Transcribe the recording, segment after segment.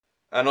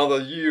Another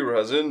year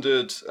has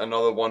ended,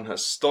 another one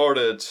has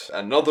started,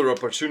 another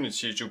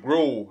opportunity to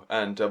grow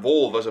and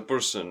evolve as a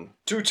person.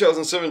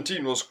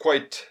 2017 was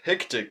quite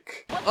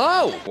hectic.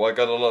 Oh! I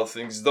got a lot of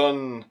things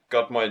done,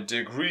 got my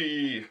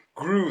degree,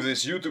 grew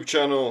this YouTube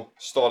channel,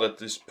 started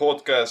this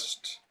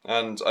podcast,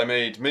 and I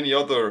made many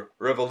other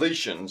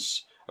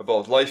revelations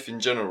about life in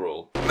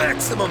general.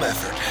 Maximum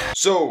effort.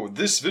 So,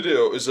 this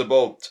video is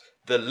about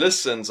the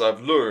lessons I've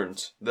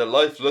learned, the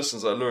life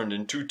lessons I learned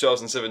in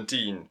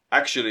 2017.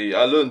 Actually,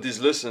 I learned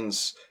these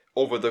lessons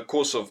over the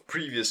course of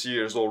previous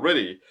years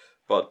already,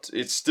 but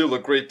it's still a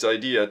great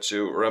idea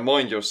to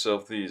remind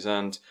yourself these,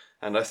 and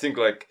I think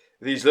like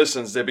these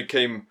lessons, they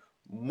became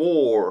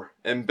more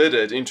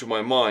embedded into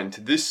my mind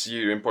this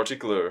year in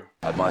particular.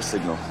 At my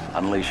signal,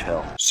 unleash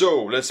hell.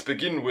 So, let's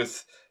begin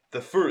with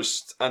the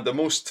first and the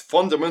most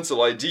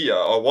fundamental idea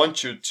I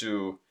want you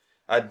to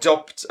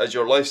adopt as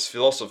your life's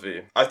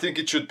philosophy. I think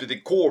it should be the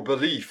core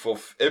belief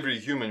of every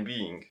human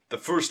being. The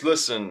first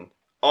lesson,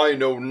 I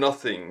know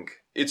nothing.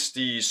 It's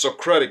the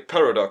Socratic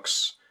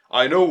paradox.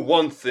 I know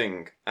one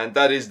thing, and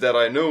that is that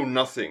I know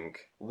nothing.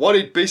 What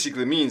it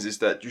basically means is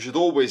that you should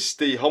always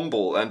stay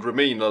humble and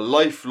remain a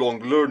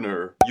lifelong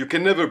learner. You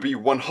can never be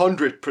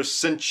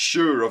 100%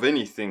 sure of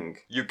anything.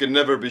 You can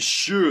never be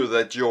sure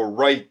that you're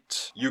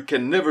right. You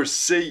can never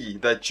say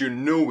that you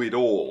know it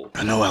all.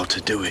 I know how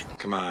to do it.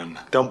 Come on,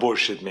 don't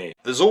bullshit me.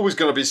 There's always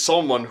gonna be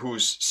someone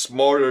who's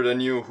smarter than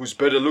you, who's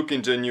better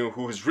looking than you,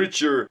 who's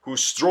richer,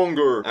 who's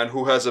stronger, and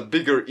who has a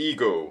bigger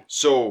ego.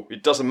 So,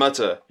 it doesn't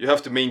matter. You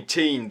have to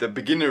maintain the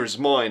beginner's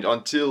mind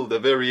until the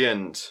very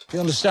end. You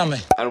understand me?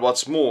 And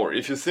what's more,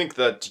 if you think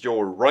that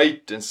you're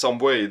right in some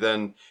way,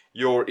 then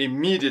you're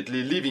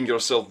immediately leaving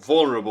yourself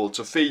vulnerable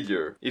to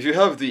failure. If you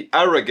have the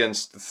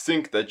arrogance to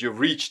think that you've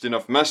reached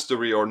enough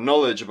mastery or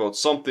knowledge about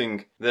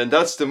something, then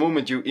that's the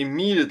moment you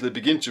immediately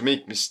begin to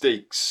make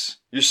mistakes.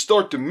 You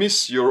start to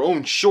miss your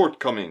own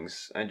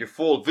shortcomings, and you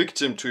fall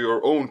victim to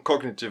your own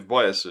cognitive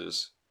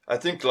biases. I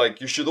think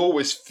like you should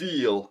always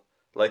feel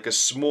like a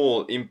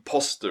small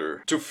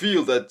imposter, to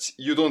feel that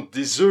you don't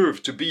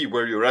deserve to be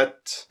where you're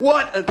at.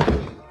 What an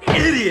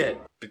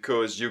idiot!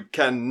 Because you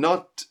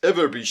cannot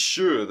ever be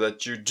sure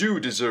that you do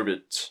deserve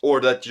it, or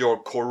that you're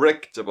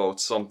correct about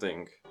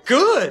something.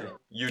 Good!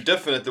 You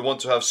definitely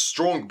want to have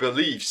strong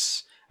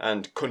beliefs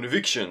and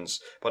convictions,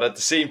 but at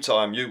the same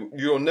time,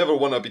 you'll never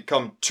want to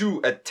become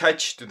too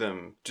attached to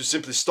them, to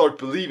simply start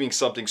believing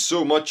something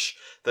so much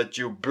that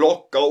you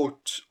block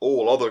out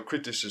all other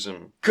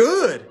criticism.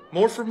 Good!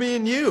 More for me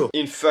and you.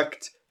 In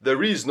fact,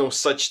 there is no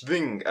such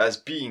thing as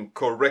being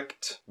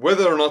correct.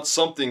 Whether or not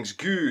something's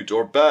good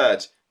or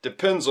bad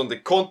depends on the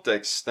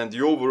context and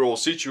the overall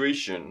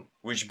situation.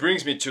 Which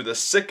brings me to the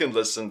second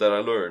lesson that I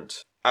learned.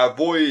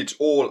 Avoid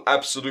all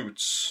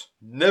absolutes.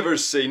 Never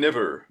say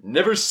never.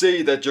 Never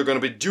say that you're gonna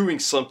be doing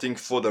something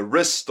for the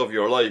rest of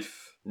your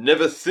life.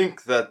 Never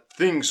think that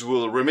things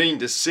will remain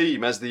the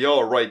same as they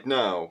are right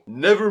now.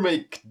 Never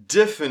make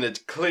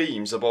definite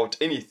claims about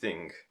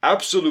anything.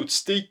 Absolute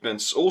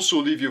statements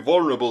also leave you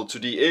vulnerable to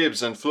the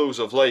ebbs and flows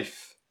of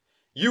life.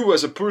 You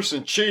as a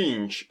person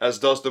change, as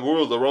does the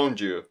world around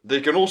you. They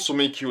can also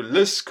make you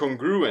less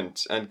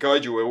congruent and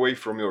guide you away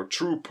from your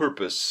true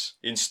purpose.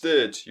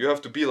 Instead, you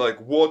have to be like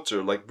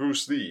water, like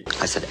Bruce Lee.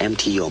 I said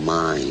empty your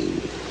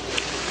mind.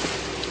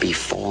 Be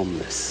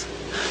formless,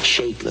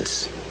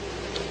 shapeless,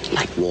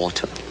 like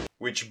water.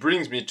 Which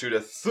brings me to the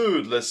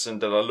third lesson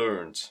that I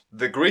learned.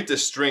 The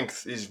greatest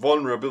strength is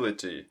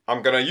vulnerability.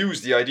 I'm gonna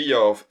use the idea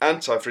of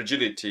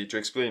anti-fragility to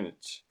explain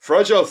it.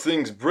 Fragile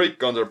things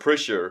break under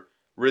pressure.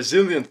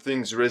 Resilient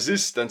things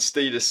resist and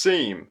stay the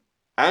same.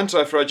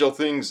 Anti-fragile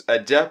things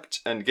adapt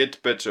and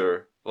get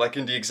better. Like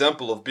in the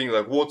example of being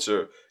like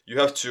water, you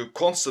have to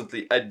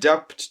constantly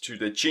adapt to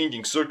the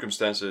changing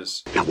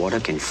circumstances. Now water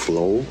can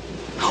flow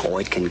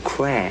or it can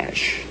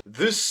crash.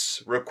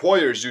 This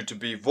requires you to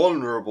be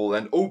vulnerable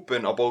and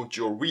open about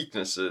your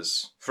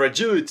weaknesses.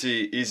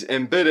 Fragility is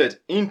embedded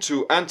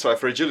into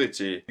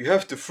anti-fragility. You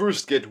have to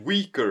first get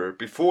weaker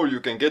before you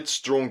can get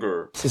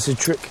stronger. Is this a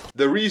trick?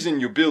 The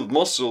reason you build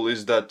muscle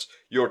is that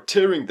you're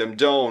tearing them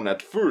down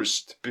at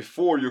first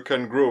before you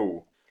can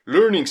grow.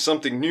 Learning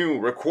something new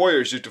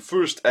requires you to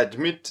first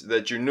admit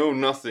that you know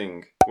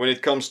nothing. When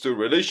it comes to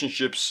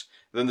relationships,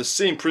 then the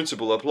same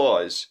principle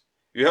applies.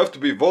 You have to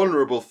be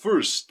vulnerable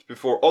first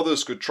before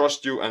others could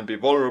trust you and be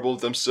vulnerable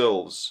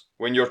themselves.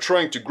 When you're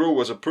trying to grow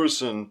as a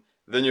person,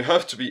 then you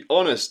have to be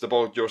honest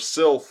about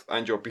yourself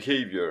and your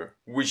behavior.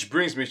 Which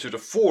brings me to the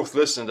fourth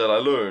lesson that I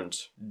learned.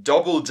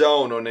 Double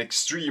down on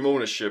extreme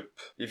ownership.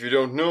 If you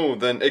don't know,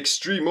 then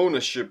extreme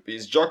ownership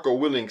is Jocko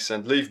Willink's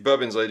and Leif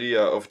Babin's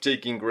idea of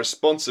taking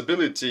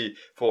responsibility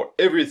for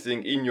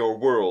everything in your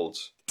world.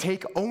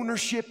 Take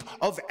ownership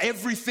of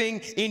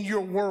everything in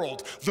your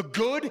world, the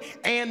good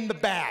and the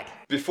bad.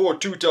 Before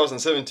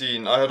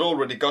 2017, I had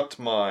already got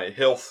my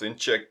health in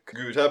check,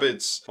 good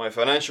habits, my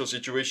financial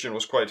situation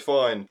was quite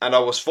fine, and I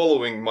was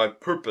following my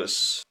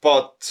purpose.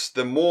 But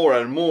the more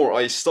and more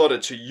I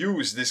started to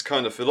use this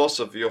kind of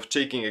philosophy of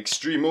taking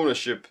extreme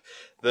ownership,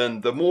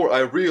 then the more I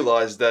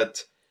realized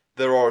that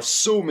there are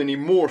so many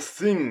more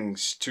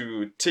things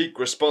to take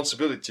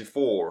responsibility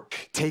for.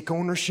 Take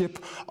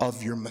ownership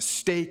of your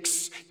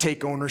mistakes,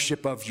 take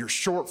ownership of your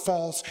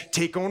shortfalls,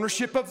 take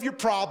ownership of your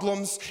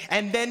problems,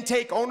 and then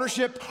take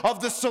ownership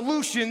of the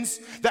solutions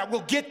that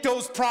will get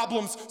those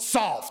problems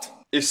solved.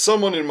 If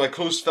someone in my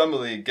close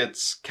family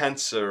gets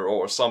cancer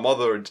or some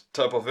other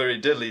type of very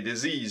deadly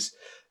disease,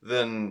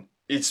 then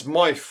it's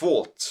my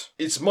fault.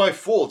 It's my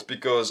fault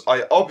because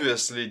I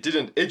obviously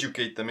didn't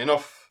educate them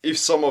enough. If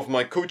some of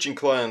my coaching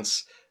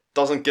clients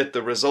doesn't get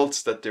the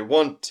results that they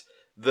want,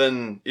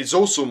 then it's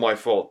also my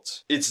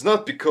fault. It's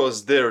not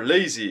because they're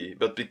lazy,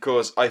 but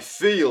because I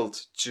failed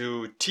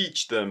to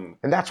teach them.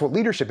 And that's what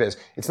leadership is.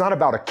 It's not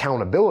about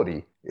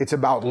accountability. It's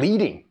about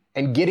leading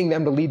and getting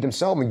them to lead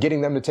themselves and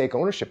getting them to take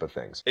ownership of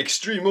things.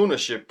 Extreme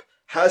ownership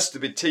has to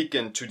be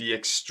taken to the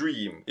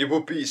extreme. It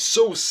would be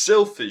so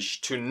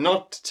selfish to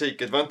not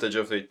take advantage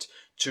of it,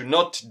 to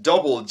not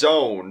double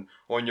down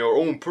on your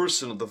own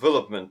personal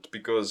development,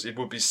 because it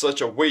would be such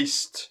a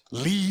waste.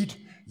 Lead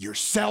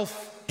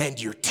yourself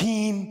and your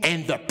team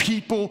and the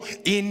people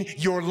in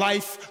your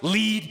life.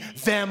 Lead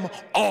them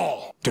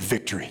all to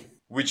victory.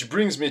 Which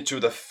brings me to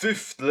the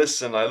 5th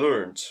lesson I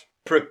learned.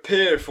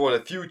 Prepare for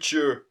the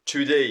future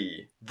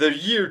today. The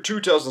year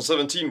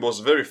 2017 was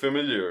very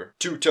familiar.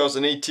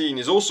 2018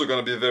 is also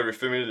gonna be very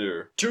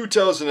familiar.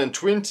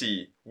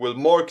 2020 will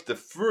mark the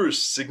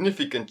first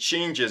significant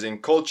changes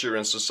in culture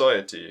and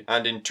society.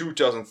 And in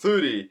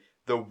 2030,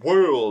 the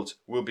world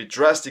will be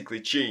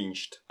drastically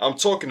changed. I'm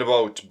talking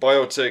about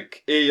biotech,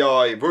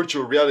 AI,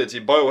 virtual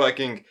reality,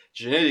 biohacking,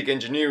 genetic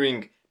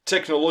engineering,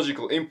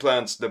 technological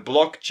implants, the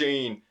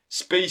blockchain,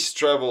 space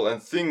travel,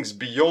 and things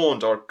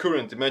beyond our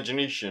current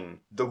imagination.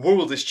 The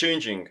world is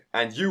changing,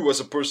 and you as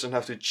a person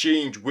have to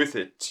change with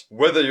it.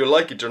 Whether you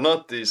like it or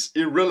not is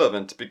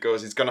irrelevant,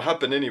 because it's gonna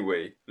happen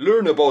anyway.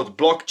 Learn about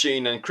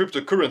blockchain and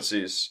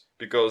cryptocurrencies,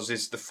 because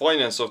it's the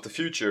finance of the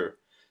future.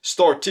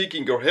 Start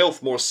taking your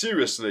health more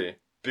seriously,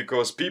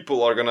 because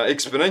people are gonna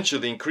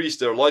exponentially increase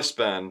their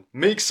lifespan.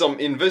 Make some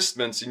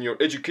investments in your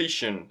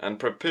education and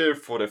prepare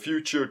for the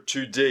future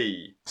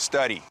today.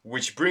 Study.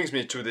 Which brings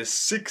me to the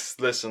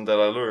 6th lesson that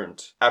I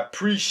learned.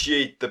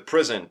 Appreciate the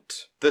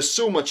present. There's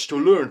so much to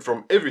learn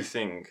from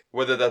everything,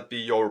 whether that be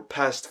your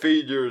past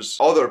failures,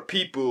 other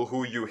people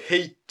who you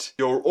hate,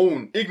 your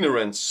own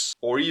ignorance,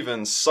 or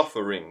even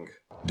suffering.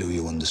 Do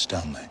you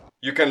understand me?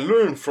 You can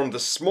learn from the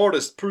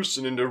smartest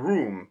person in the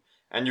room,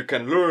 and you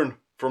can learn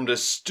from the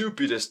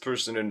stupidest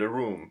person in the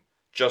room.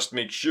 Just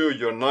make sure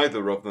you're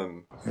neither of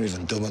them. You're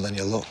even dumber than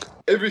you look.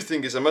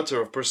 Everything is a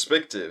matter of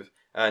perspective,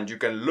 and you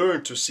can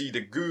learn to see the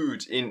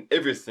good in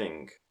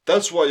everything.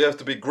 That's why you have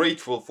to be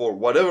grateful for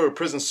whatever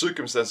present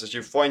circumstances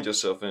you find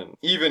yourself in,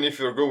 even if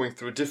you're going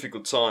through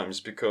difficult times,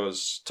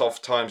 because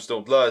tough times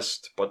don't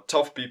last, but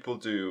tough people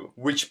do.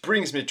 Which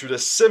brings me to the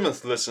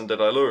 7th lesson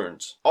that I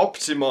learned.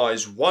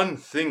 Optimize one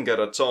thing at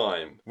a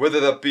time. Whether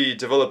that be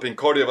developing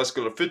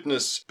cardiovascular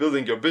fitness,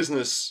 building your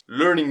business,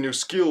 learning new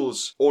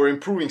skills, or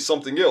improving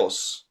something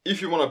else. If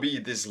you want to be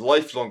this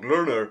lifelong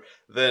learner,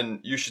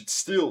 then you should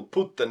still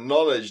put the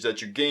knowledge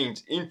that you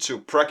gained into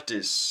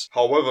practice.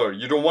 However,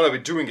 you don't want to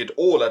be doing it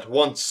all at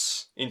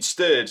once.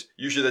 Instead,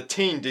 you should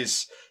attain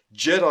this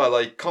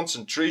Jedi-like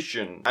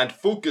concentration and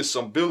focus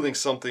on building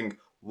something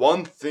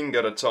one thing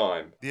at a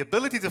time. The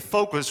ability to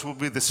focus will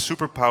be the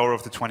superpower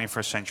of the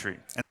 21st century.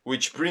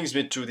 Which brings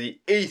me to the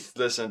 8th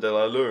lesson that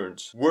I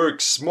learned. Work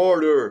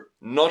smarter,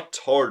 not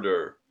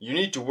harder. You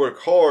need to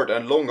work hard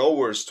and long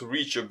hours to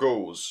reach your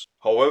goals.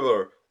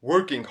 However,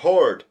 working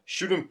hard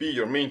shouldn't be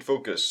your main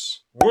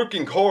focus.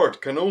 Working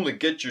hard can only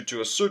get you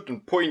to a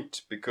certain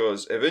point,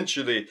 because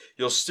eventually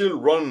you'll still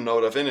run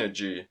out of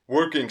energy.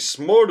 Working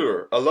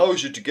smarter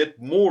allows you to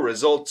get more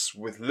results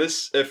with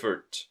less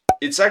effort.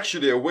 It's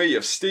actually a way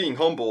of staying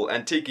humble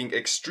and taking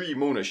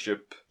extreme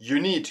ownership. You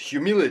need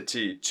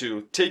humility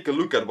to take a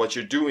look at what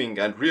you're doing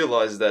and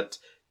realize that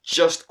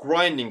just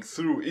grinding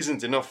through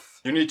isn't enough.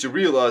 You need to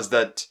realize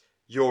that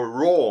you're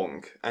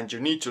wrong, and you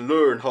need to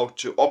learn how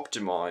to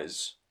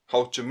optimize,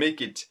 how to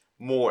make it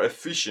more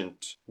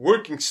efficient.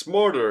 Working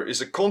smarter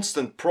is a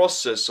constant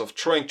process of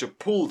trying to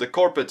pull the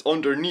carpet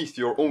underneath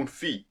your own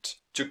feet,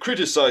 to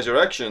criticize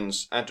your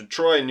actions and to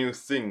try new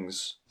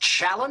things.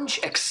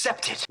 Challenge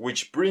accepted.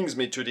 Which brings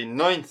me to the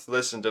 9th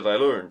lesson that I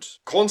learned.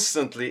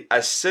 Constantly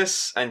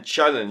assess and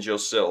challenge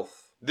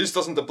yourself. This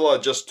doesn't apply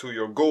just to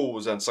your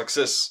goals and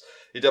success.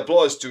 It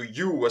applies to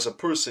you as a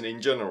person in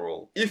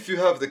general. If you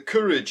have the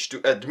courage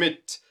to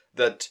admit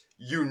that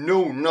you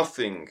know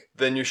nothing,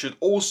 then you should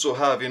also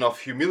have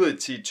enough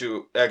humility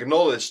to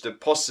acknowledge the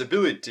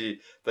possibility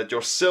that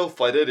your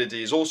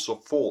self-identity is also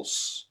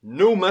false.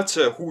 No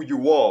matter who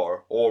you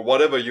are or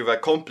whatever you've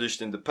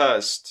accomplished in the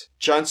past,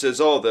 chances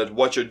are that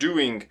what you're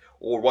doing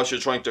or what you're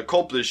trying to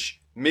accomplish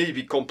may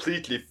be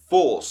completely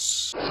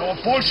false. Oh,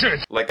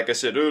 bullshit! Like I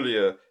said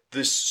earlier,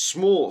 this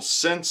small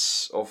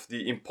sense of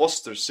the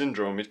imposter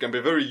syndrome, it can be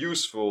very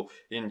useful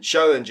in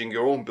challenging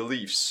your own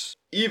beliefs.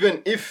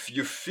 Even if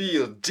you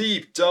feel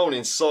deep down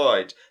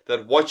inside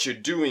that what you're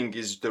doing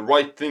is the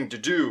right thing to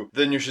do,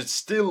 then you should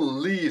still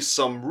leave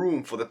some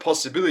room for the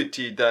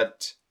possibility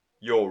that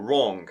you're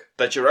wrong,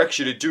 that you're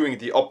actually doing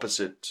the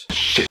opposite.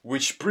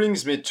 Which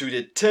brings me to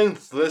the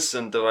 10th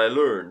lesson that I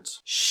learned.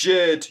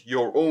 Shed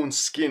your own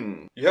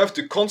skin. You have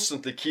to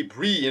constantly keep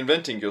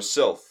reinventing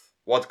yourself.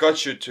 What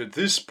got you to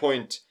this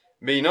point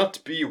may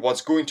not be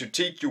what's going to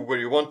take you where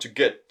you want to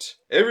get.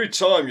 Every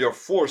time you're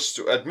forced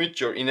to admit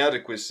your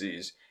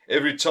inadequacies,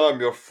 every time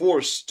you're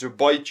forced to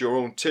bite your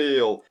own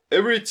tail,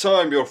 every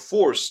time you're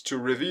forced to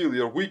reveal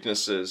your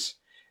weaknesses,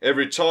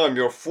 every time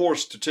you're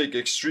forced to take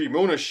extreme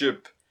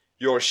ownership,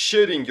 you're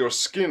shedding your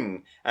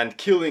skin and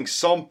killing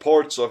some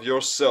parts of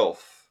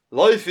yourself.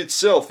 Life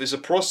itself is a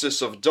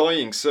process of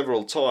dying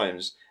several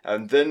times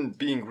and then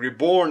being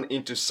reborn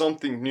into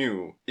something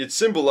new. It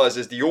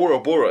symbolizes the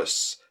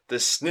Ouroboros, the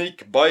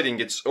snake biting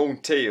its own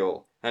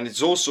tail, and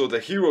it's also the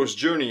hero's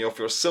journey of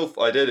your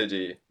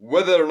self-identity.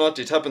 Whether or not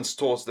it happens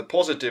towards the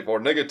positive or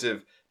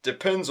negative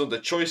depends on the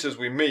choices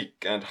we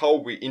make and how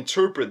we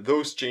interpret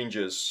those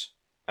changes.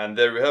 And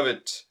there we have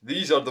it.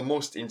 These are the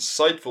most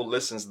insightful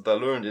lessons that I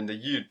learned in the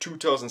year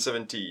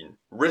 2017.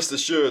 Rest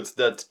assured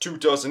that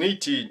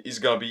 2018 is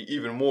gonna be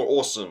even more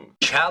awesome.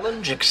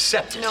 Challenge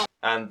accepted.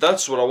 And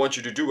that's what I want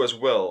you to do as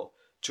well,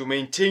 to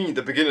maintain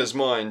the beginner's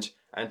mind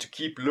and to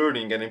keep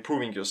learning and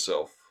improving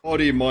yourself.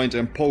 Body-mind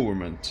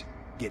empowerment.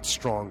 Get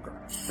stronger,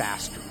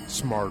 faster,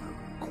 smarter,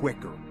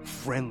 quicker,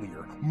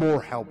 friendlier,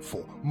 more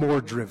helpful, more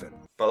driven.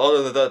 But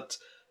other than that,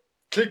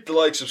 click the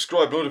like,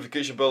 subscribe,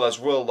 notification bell as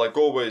well. Like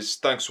always,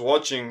 thanks for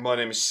watching. My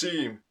name is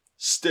Seam.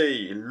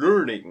 Stay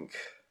learning.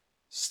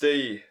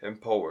 Stay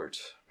empowered.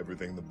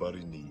 Everything the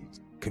buddy needs.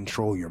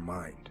 Control your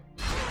mind.